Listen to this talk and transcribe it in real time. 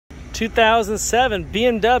2007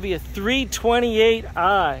 BMW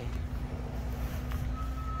 328i.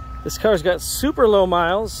 This car's got super low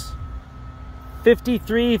miles,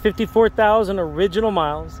 54,000 original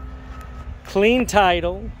miles, clean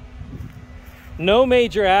title, no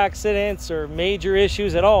major accidents or major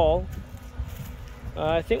issues at all.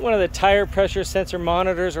 I think one of the tire pressure sensor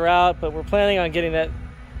monitors are out, but we're planning on getting that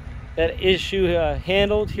issue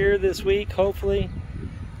handled here this week, hopefully.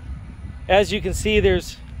 As you can see, the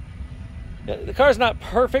car's not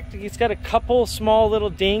perfect. It's got a couple small little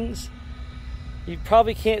dings. You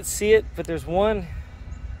probably can't see it, but there's one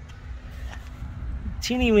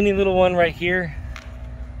teeny weeny little one right here.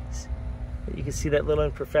 You can see that little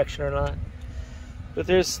imperfection or not. But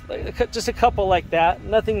there's just a couple like that.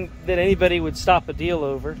 Nothing that anybody would stop a deal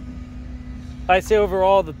over. I'd say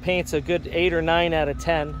overall the paint's a good 8 or 9 out of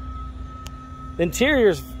 10. The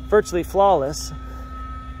interior's virtually flawless.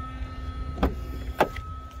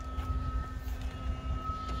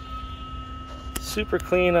 Super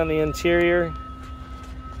clean on the interior.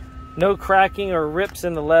 No cracking or rips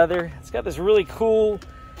in the leather. It's got this really cool, I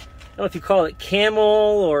don't know if you call it camel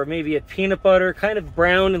or maybe a peanut butter, kind of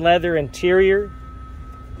brown leather interior.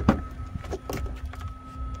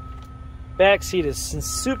 Back seat is in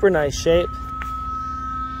super nice shape.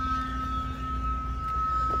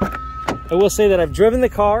 I will say that I've driven the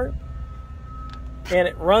car and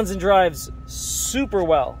it runs and drives super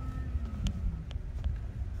well.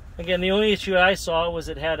 Again, the only issue I saw was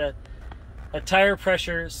it had a tire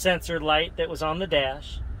pressure sensor light that was on the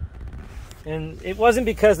dash. And it wasn't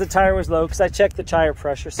because the tire was low, because I checked the tire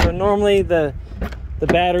pressure. So normally the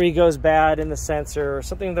battery goes bad in the sensor or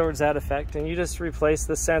something towards that effect, and you just replace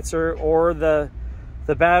the sensor or the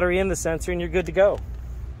battery in the sensor and you're good to go.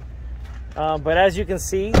 But as you can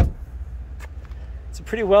see, it's a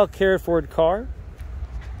pretty well cared for car,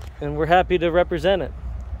 and we're happy to represent it.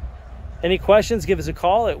 Any questions, give us a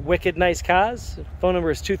call at Wicked Nice Cars. Phone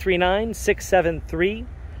number is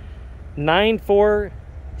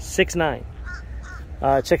 239-673-9469.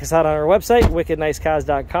 Check us out on our website,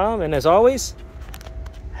 wickednicecars.com. And as always,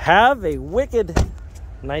 have a wicked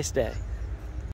nice day.